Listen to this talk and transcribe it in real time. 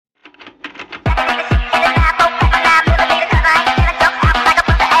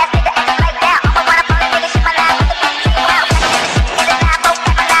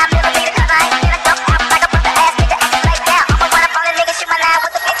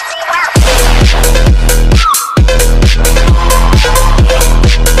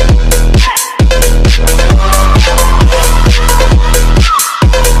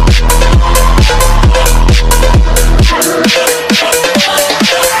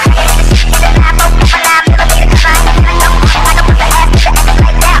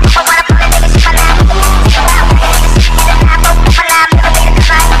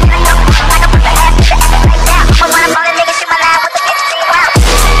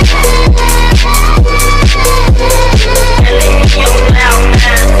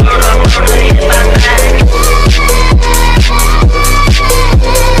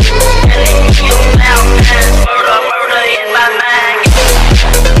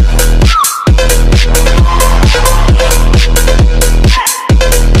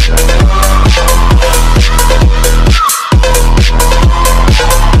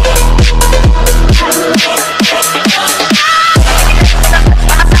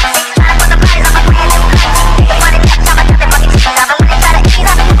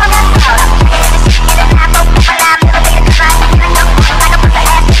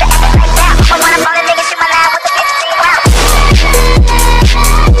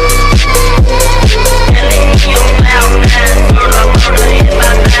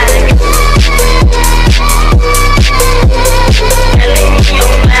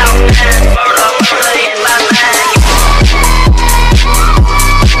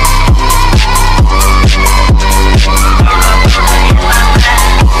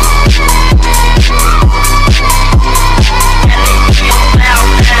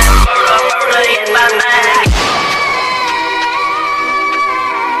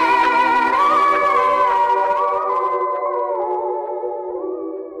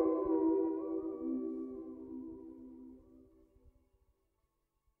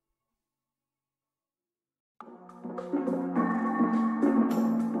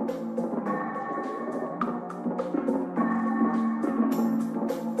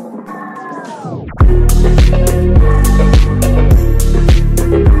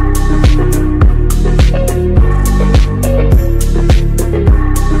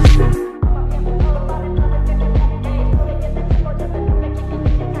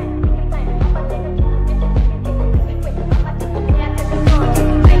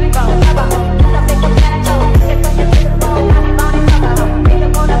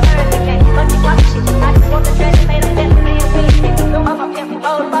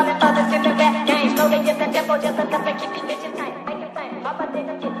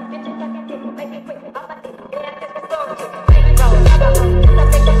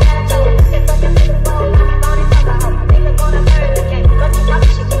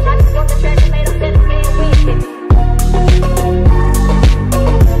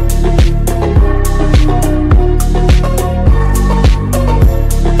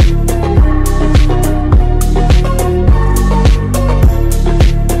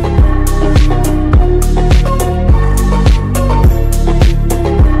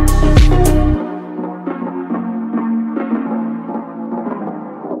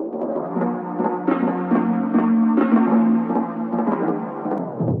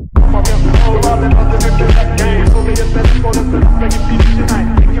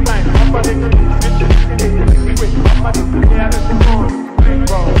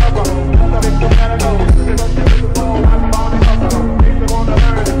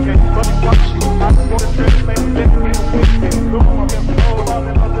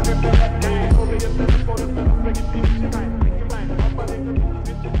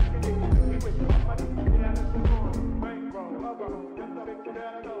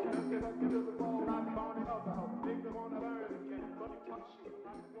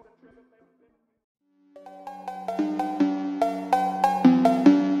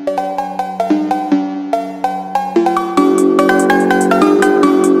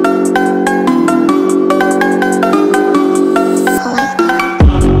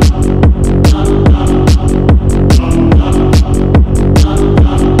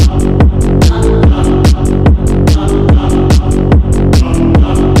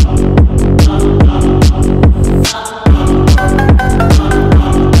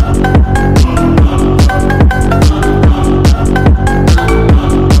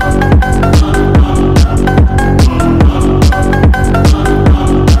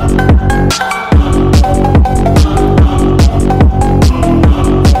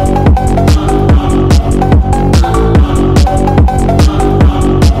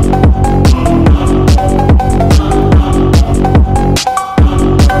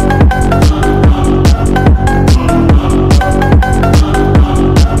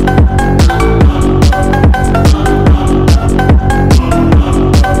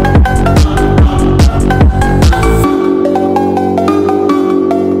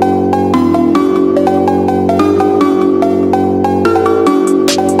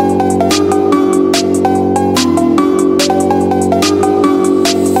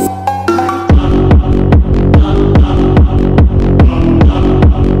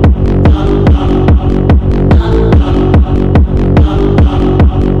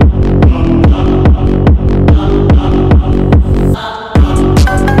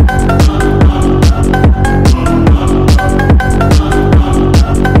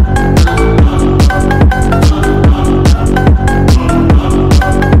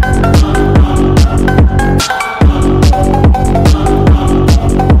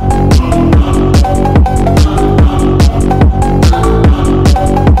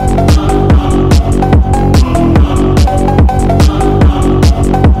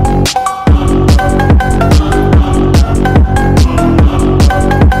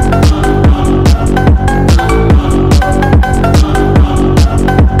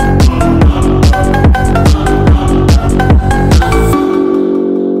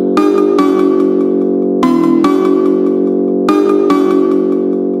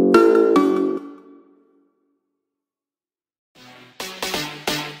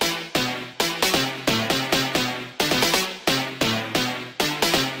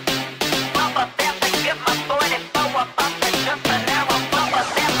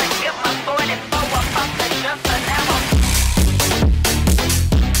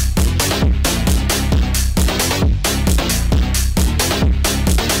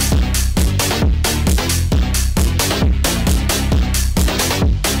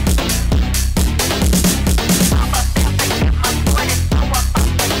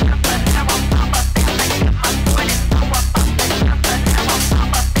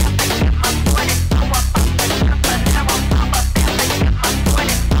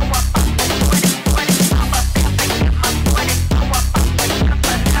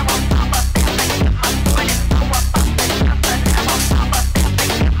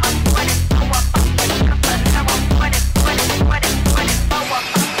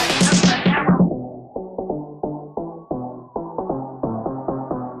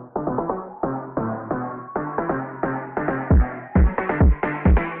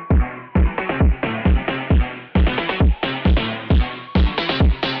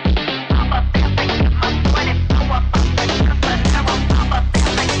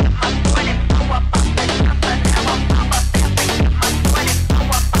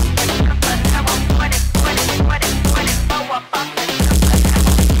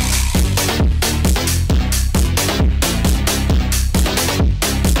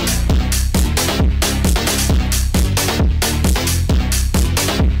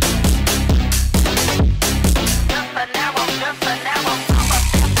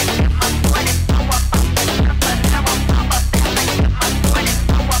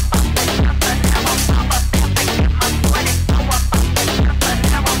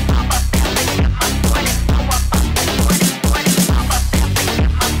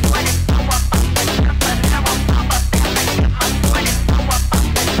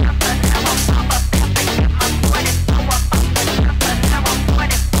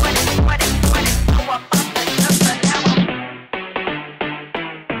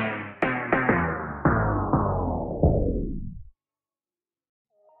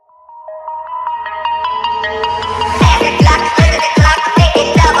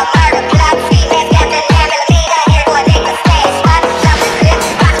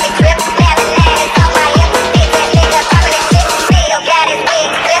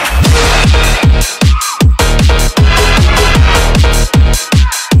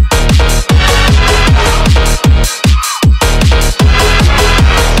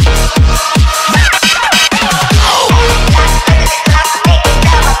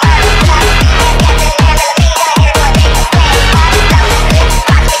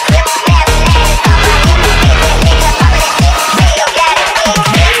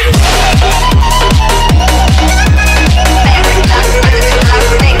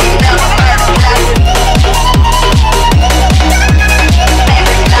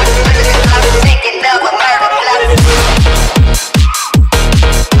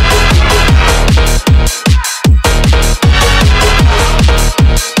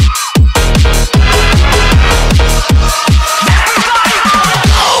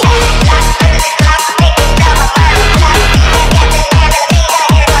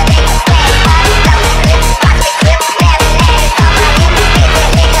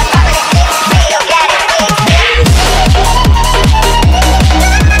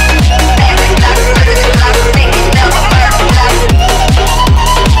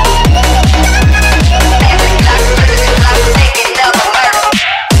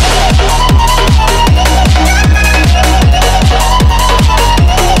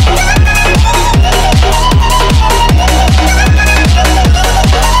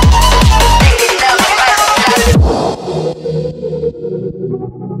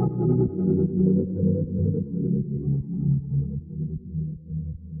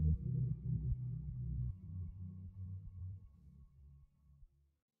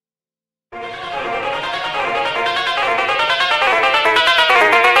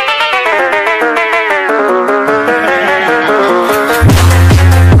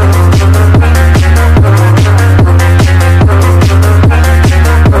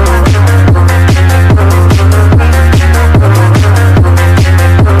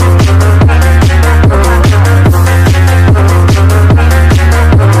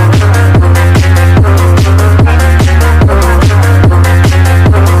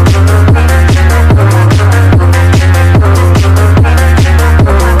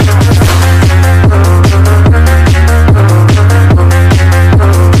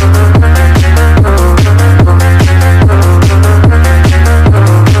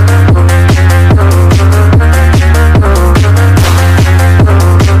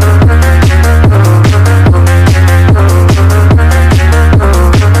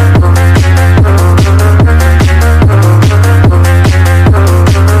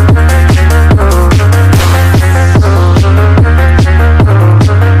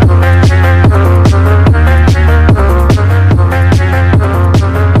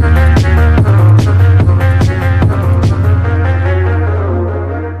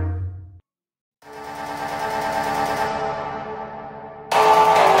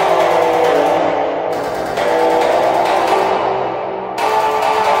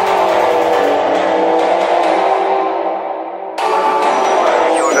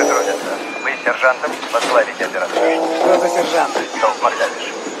сержантом возглавить операцию. Что за сержант? Долг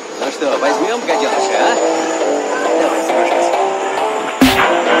Магдавиш. Ну что, возьмем гаденыша, а? Давайте, пожалуйста.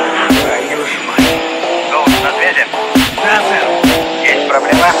 Твою ж мать. Долг на связи? Да, сэр. Есть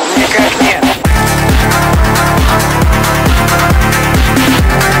проблема? Никак нет.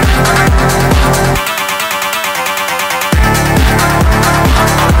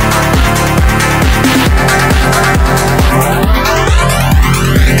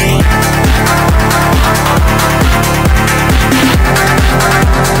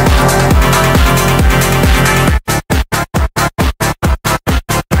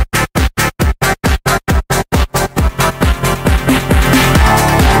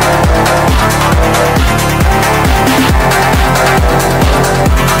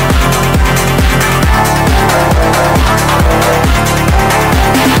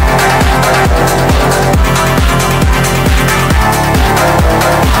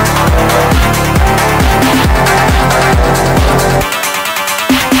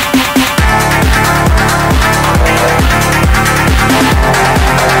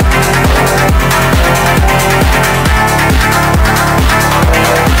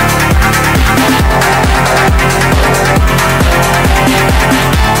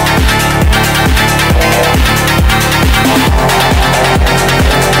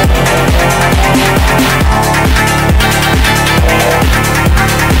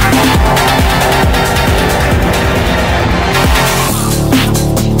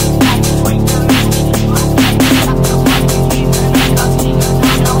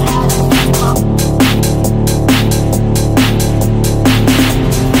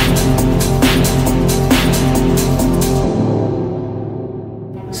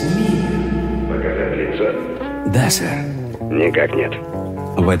 Да, сэр. Никак нет.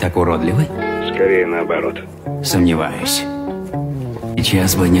 Вы так уродливы? Скорее наоборот. Сомневаюсь.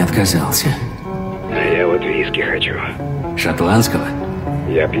 Сейчас бы не отказался. А я вот виски хочу. Шотландского?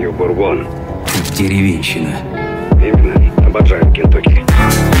 Я пью бурбон. Деревенщина. Именно. Обожаю Кентукки.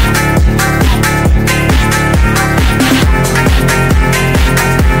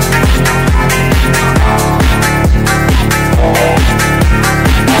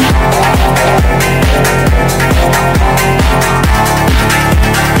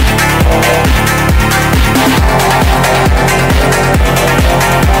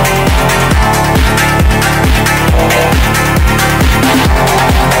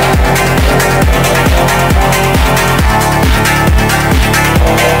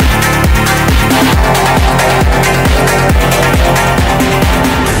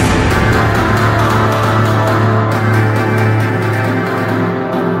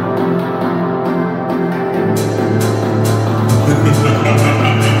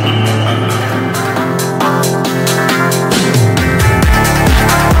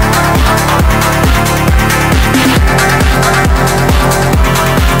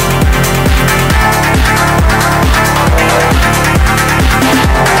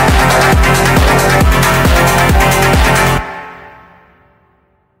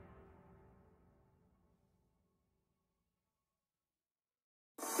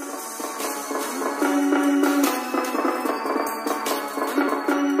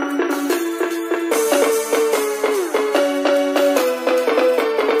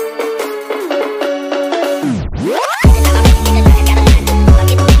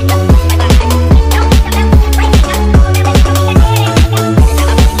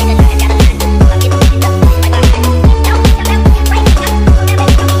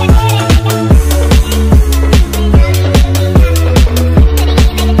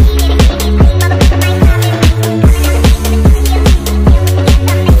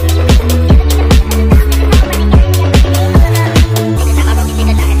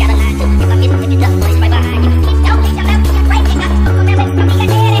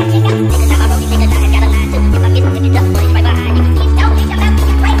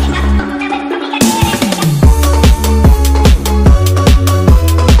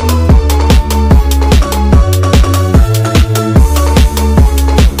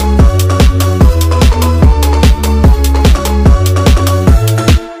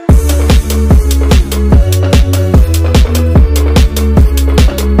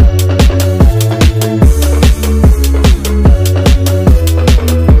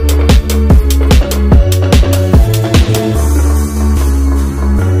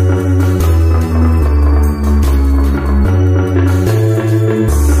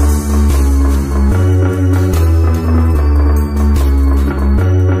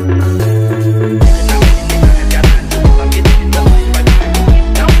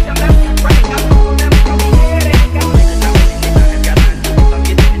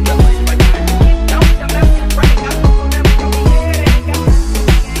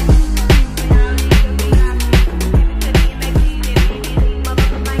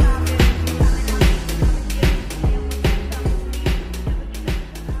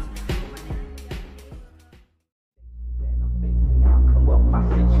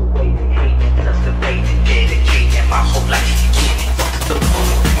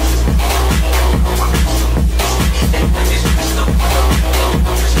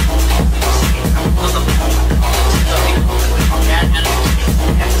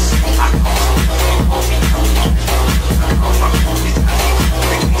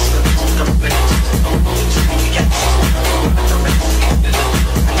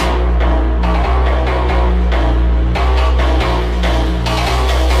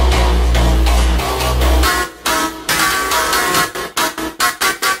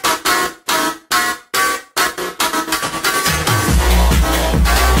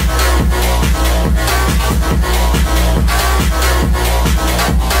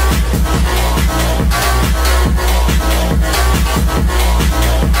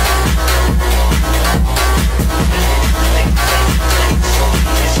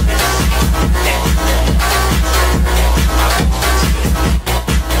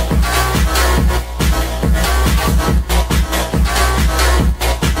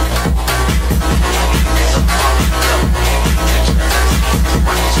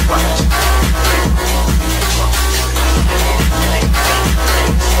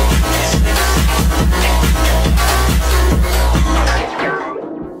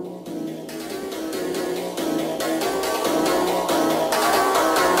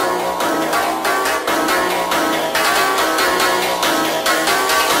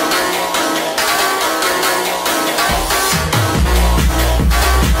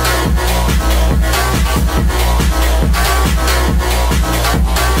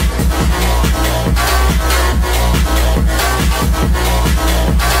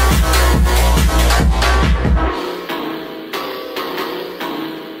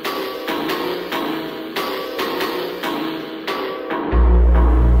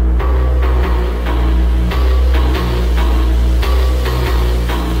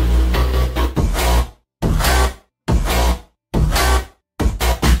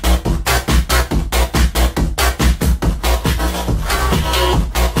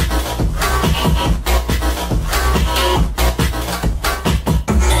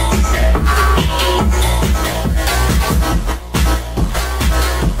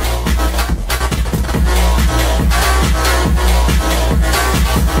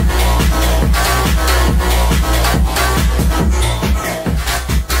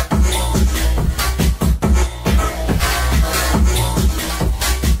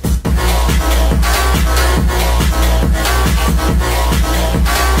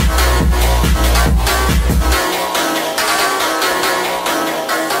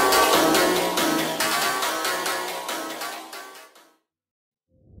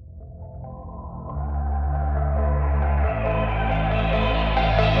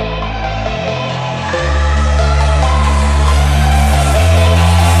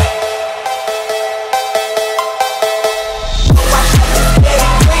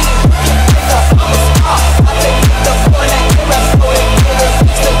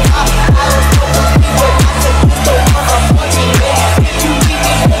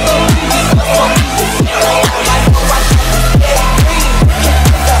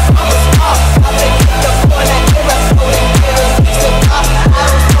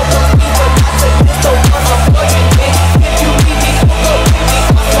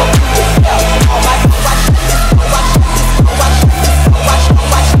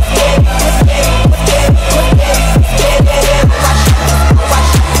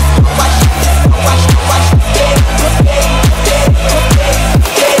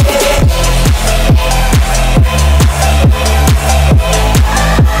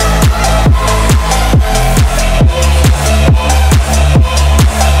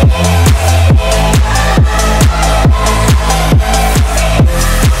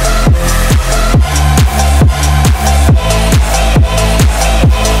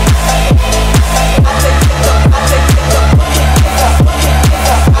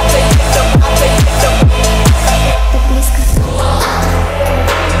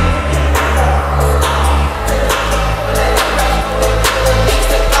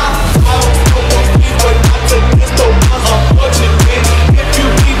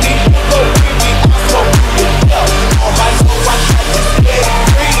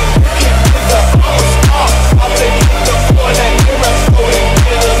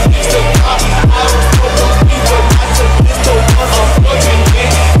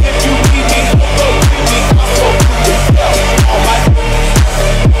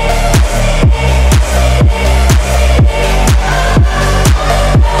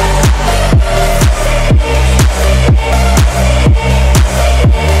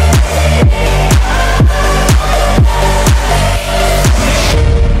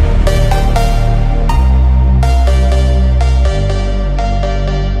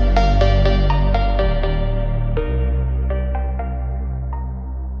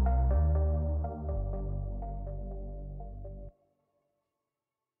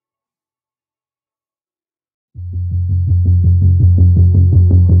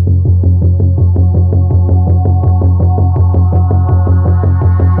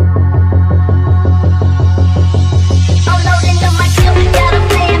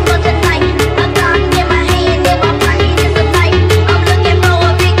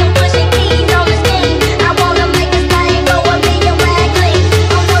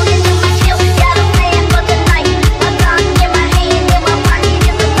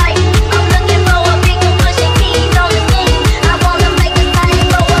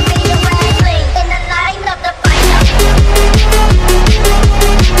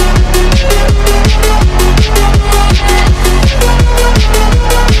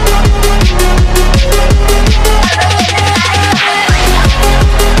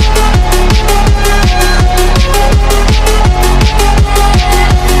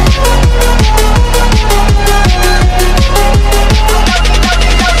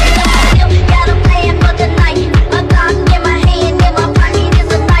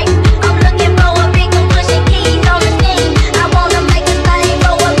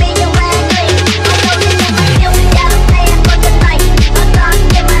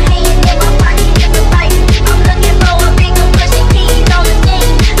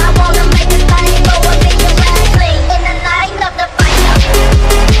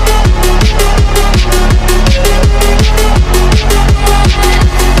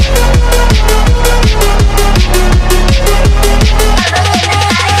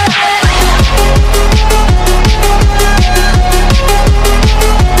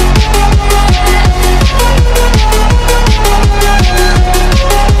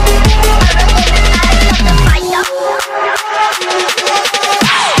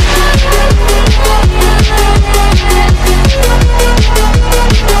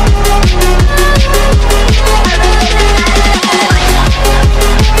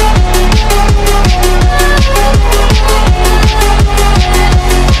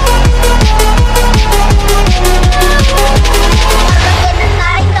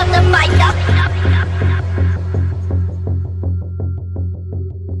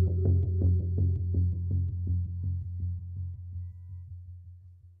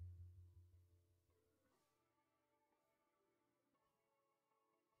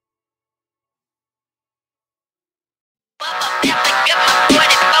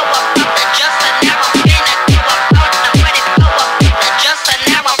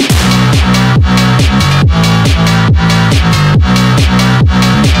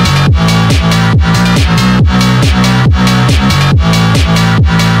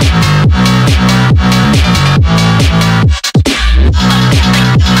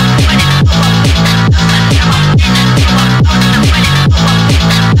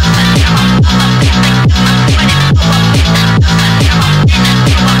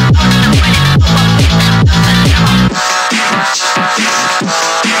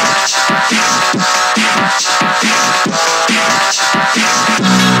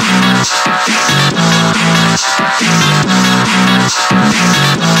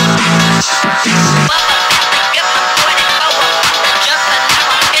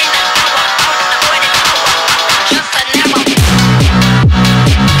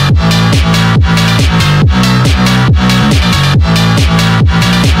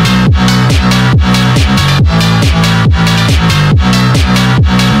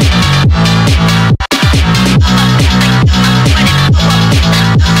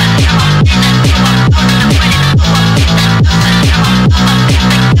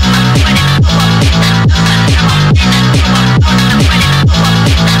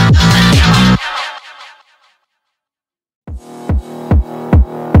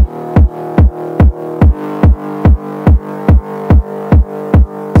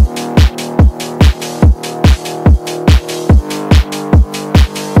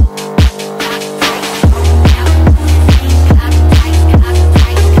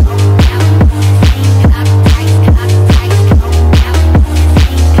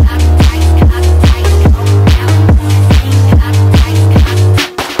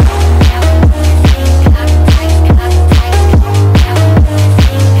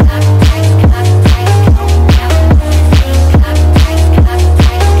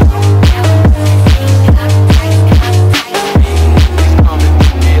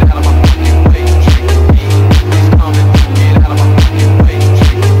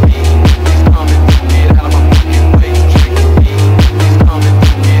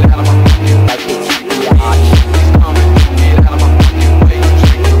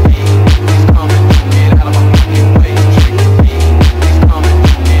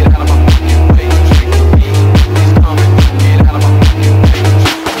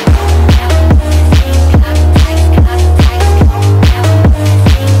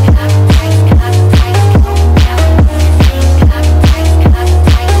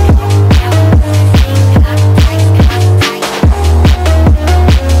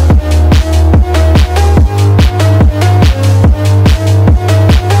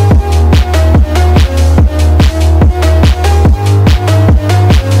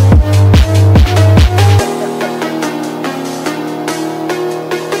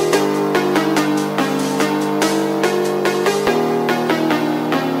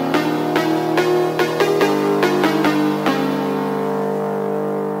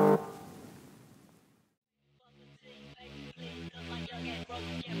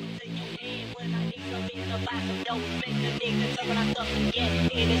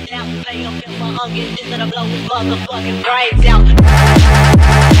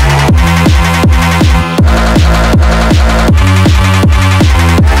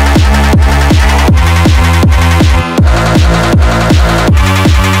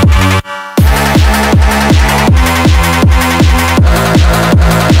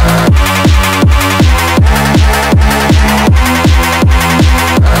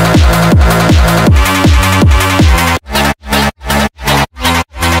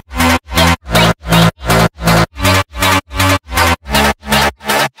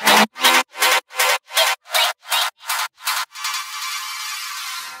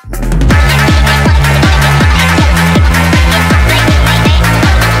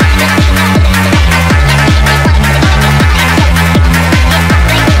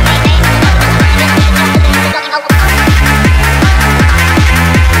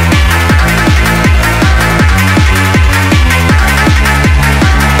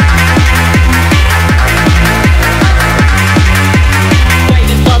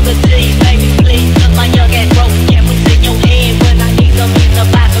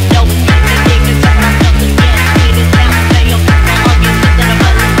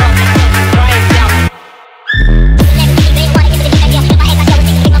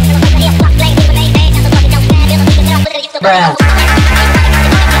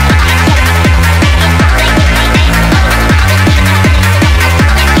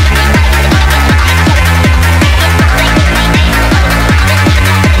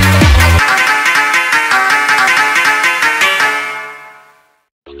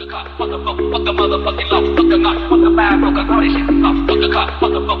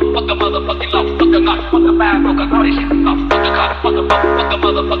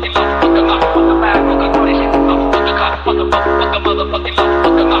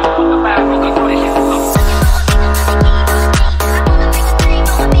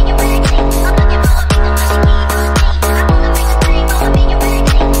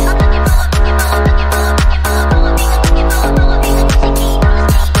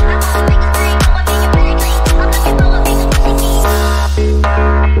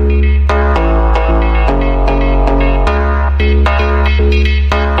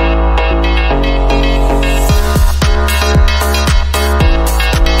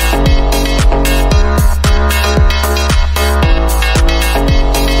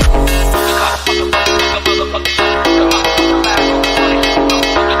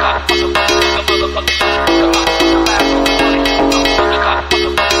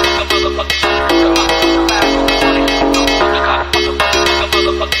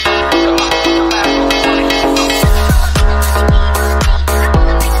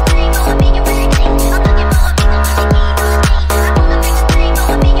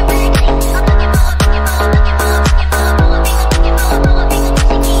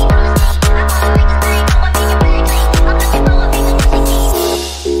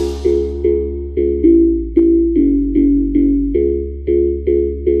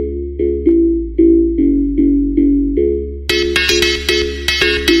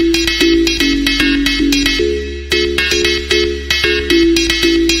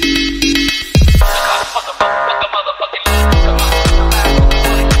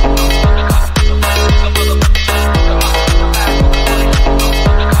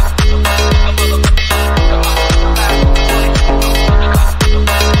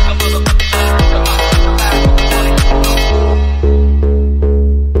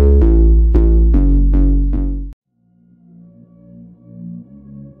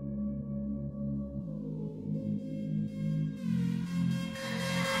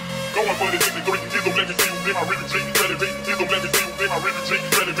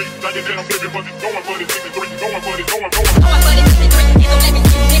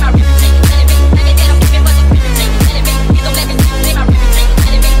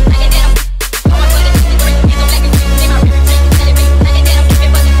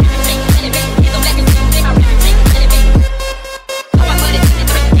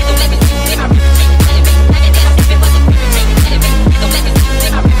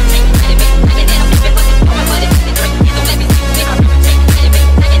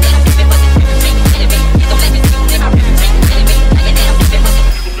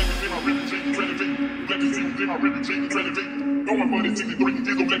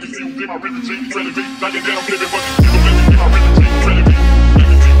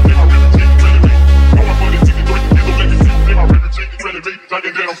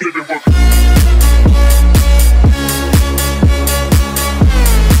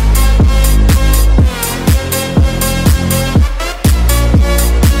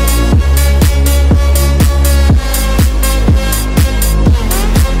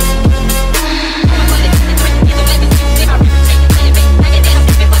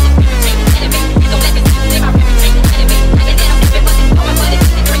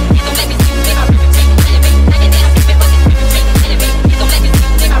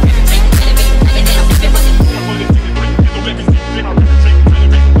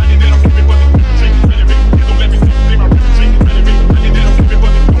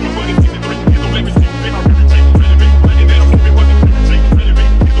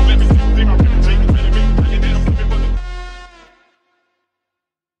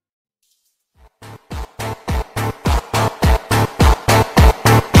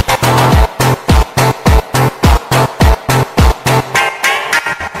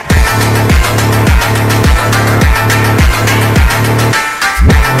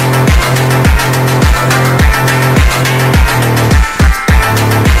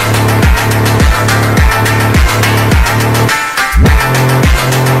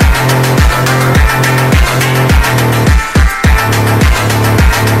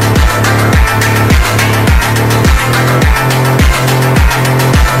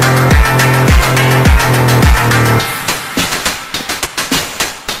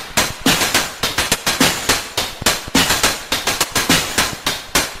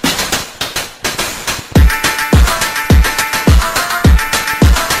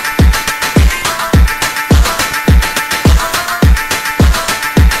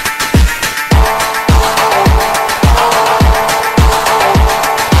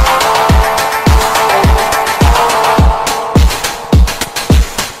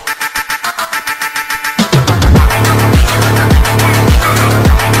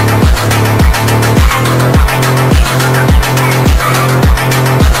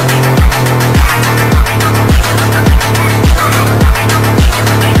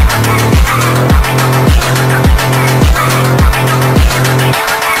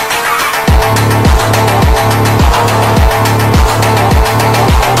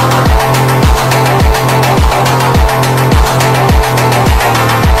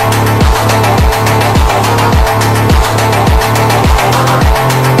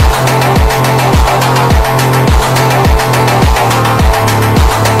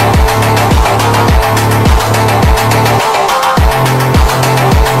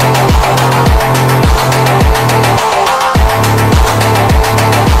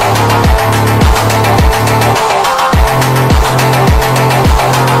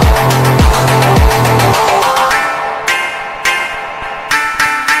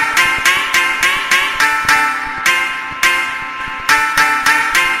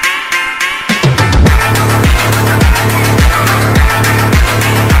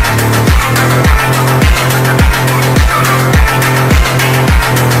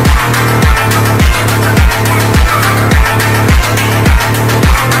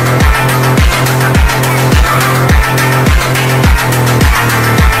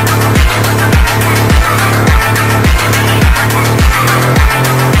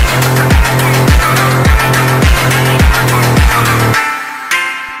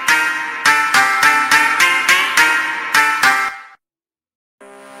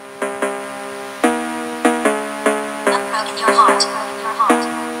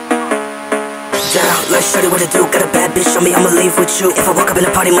 Like shorty, what it do? Got a bad bitch, show me I'ma leave with you. If I walk up in a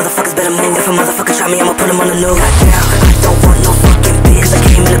party, motherfuckers better move. If a motherfucker try me, I'ma put him on the news. Goddamn, I don't want no fucking bitch. Cause I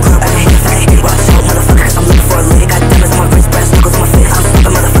came in the club, ayy, watch out, motherfucker, cause I'm looking for a lick. Goddamn, it's on my wrist, brass knuckles on my fist. I'm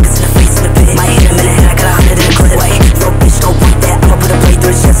stopping motherfuckers in the face, in the pit. Might hit him in the head, I got 100 in the clip. Wait, little bitch, don't want that. I'ma put a blade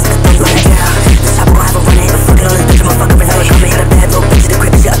through his chest like a thumb like down. This chopper gon' have a running, I'm fucking on this bitch, I'ma fuck up his head. Come in, got a bad little bitch in the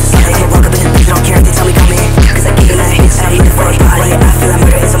crib, she up the side. I'ma walk up in this bitch, I don't care if they tell me come in. Cause I gave him that hit, and I'm looking for a party. I feel like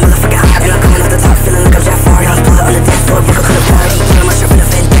murder is a motherfucking hobby. I'm coming off the top, feeling like I'm Jafari. I'm pulling on the dance floor, we could cut a party. Pulling my shirt in the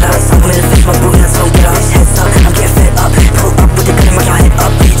vendetta, I'm in the fish, my boot, nuts, don't get up. Heads up, I'm getting fed up. Pull up with the gun and mark your head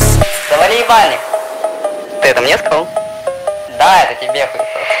up, bitch. Завали ебальник. Ты это мне сказал? Да, это тебе хуесос.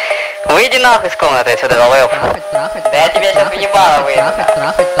 Выйди нахуй из комнаты отсюда, долбоёб. Да я тебе сейчас въебало выйду.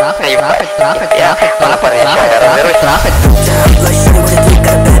 Ебать. Я ладно, парни, сейчас я разберусь. Like shorty, what it do?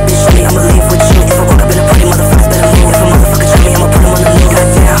 Got a bad bitch, show me I'ma leave with you. If I walk up in a party, motherfuckers better move. If a motherfucker try me, I'ma put him on the news.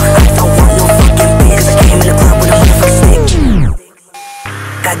 Goddamn, I don't want no fucking bitch. Cause I came in the club with a motherfucking stick.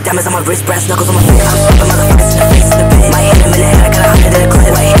 Goddamn, it's on my wrist, brass knuckles on my fist. I'm stopping motherfuckers in the face, in the pit. Might hit him in the head, I got 100 in the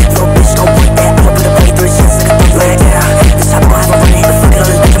clip. Wait, little bitch, don't want that. I'ma put a blade through his chest like a thumb like down. This chopper gon' have a running, I'm fucking on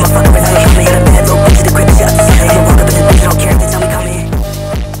this bitch, I'ma fuck up his head. Come in, got a bad little bitch in the crib, she up the side. I'ma walk up in this bitch, I don't care if they tell me come in.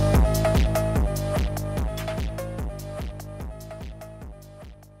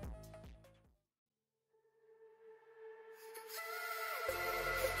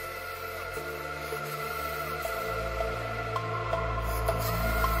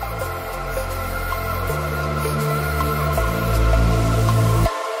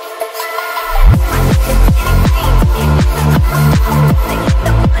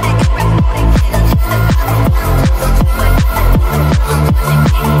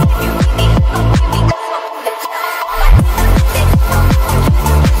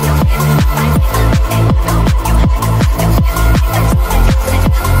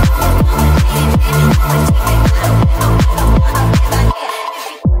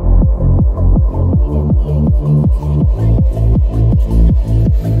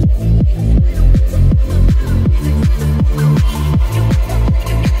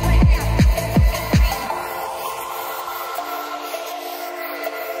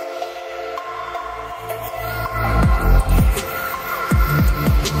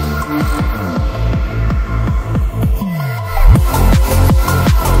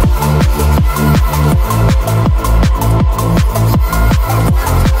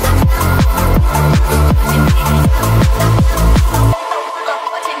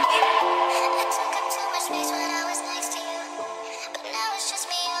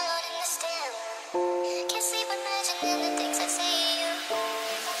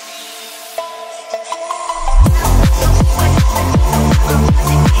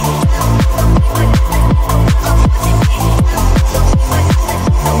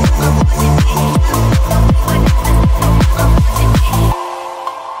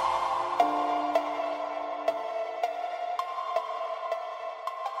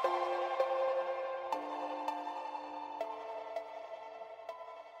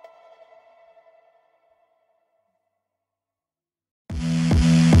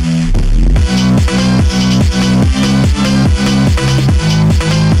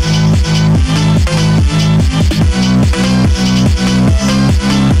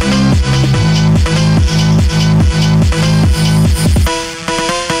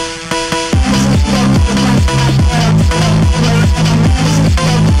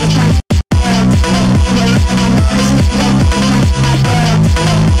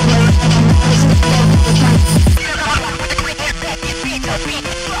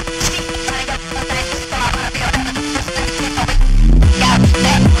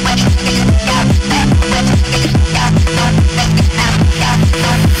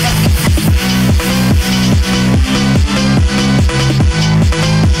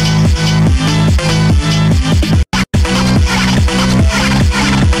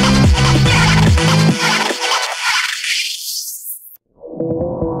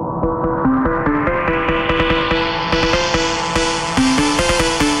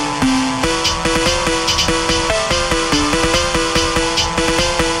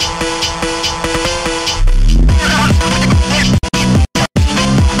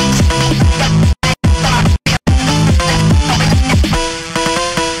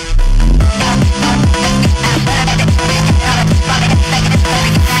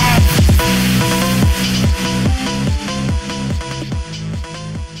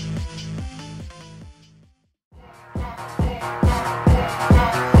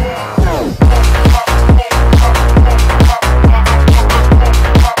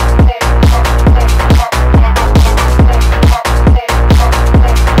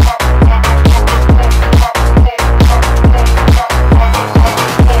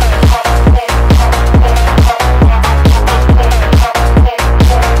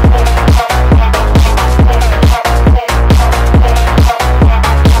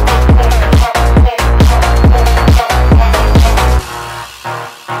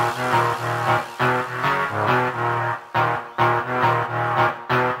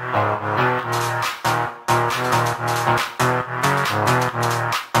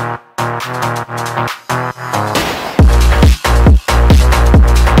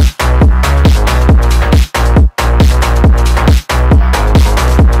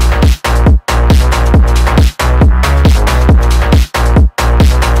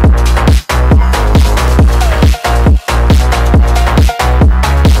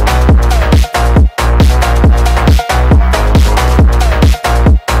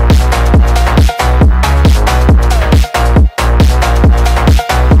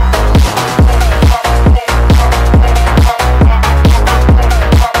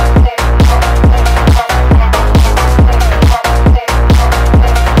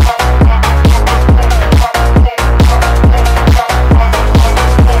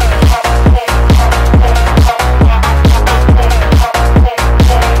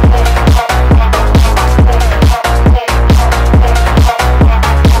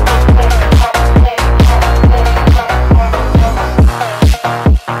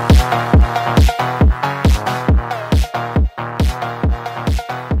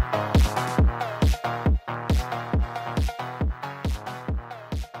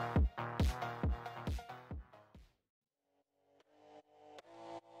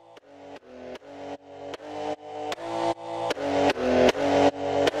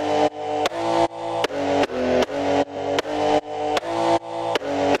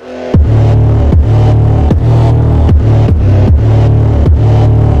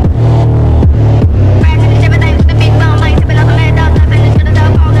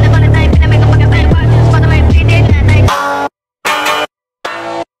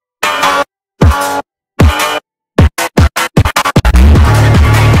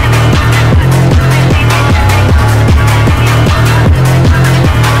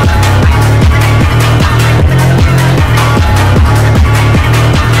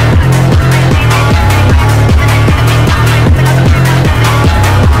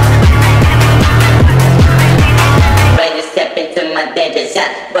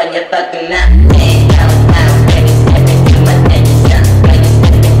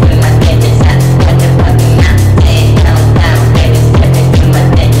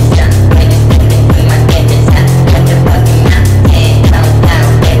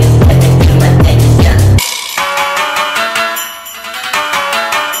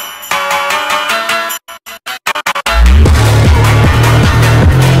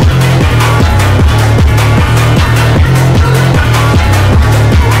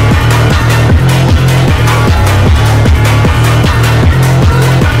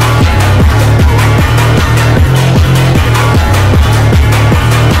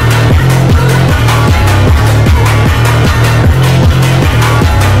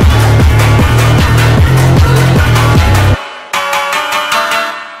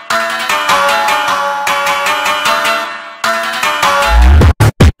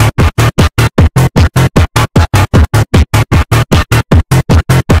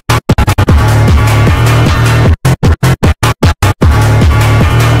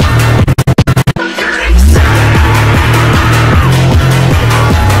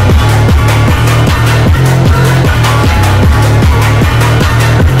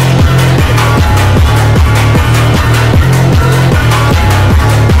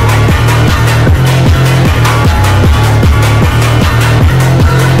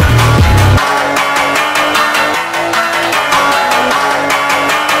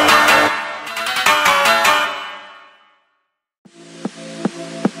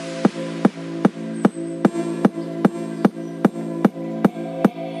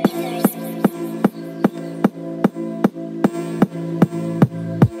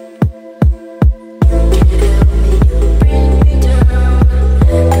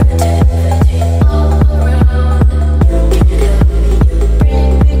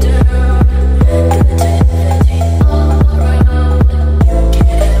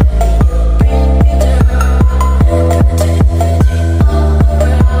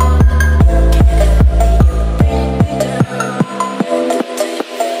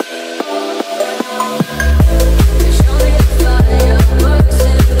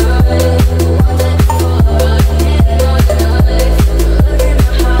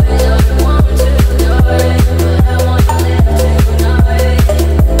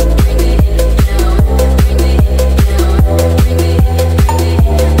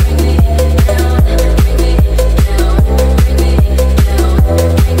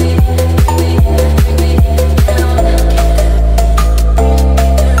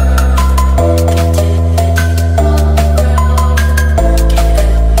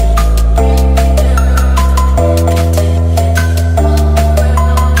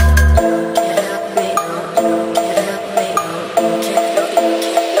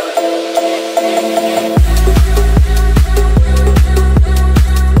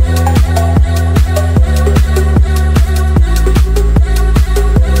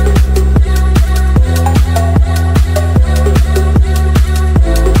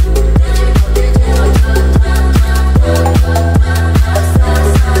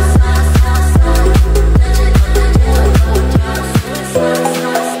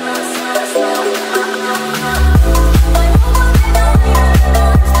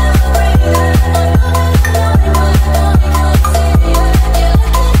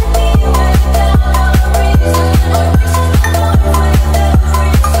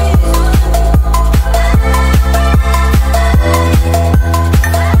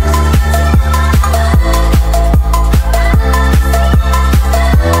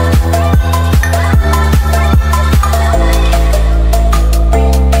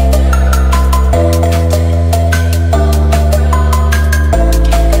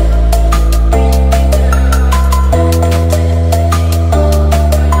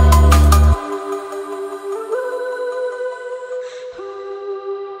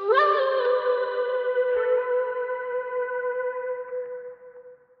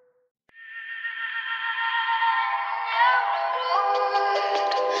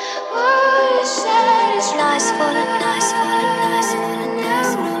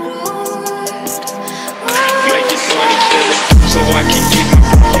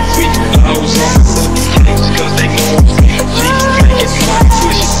 money,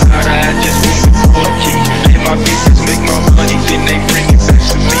 push it out, I just want the quarter key. And my bitches make my money, then they bring it back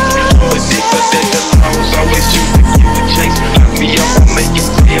to me. I'm a nigga that the laws always choose to give the chase. Lock me up, I'll make it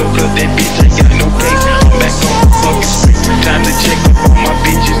fail, cause that bitch ain't got no case. I'm back on the fucking street, time to check up on my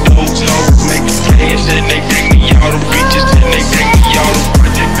bitches. Those hoes make it cash, and they bring me all the riches, and they bring me all the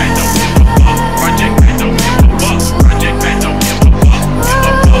project. Ain't no give a fuck, project ain't no give a fuck, project ain't no give a fuck, give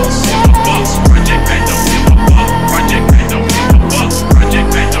a fuck, give a fuck, project ain't no give a fuck, project ain't no give a fuck,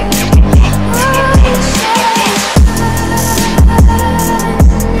 project ain't no give a fuck, give a fuck, give a fuck.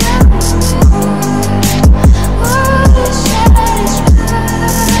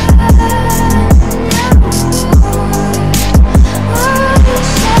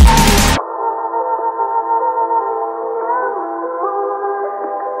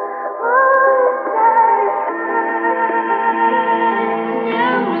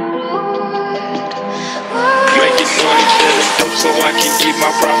 So I can get my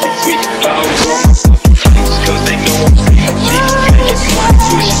profit quick. Laws on my fucking face, cause they know I'm stealing shit. Making money,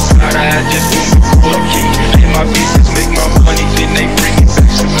 push it out, I just want the quarter key. And my bitches make my money, then they bring it back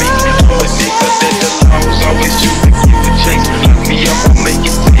to me. I'm a nigga that the laws always choose to give the chase. Lock me up, I'll make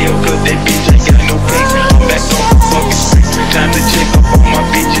it fail, cause that bitch ain't got no case. I'm back on the fucking street, time to check up on my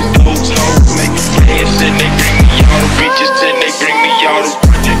bitches. Those hoes make it cash, and they bring me all the riches, and they bring me all the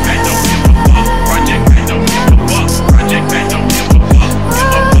project. Ain't no give a fuck, project ain't no give a fuck, project ain't no give a fuck,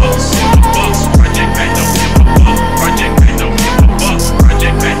 give a fuck, give a fuck, project ain't no give a fuck, project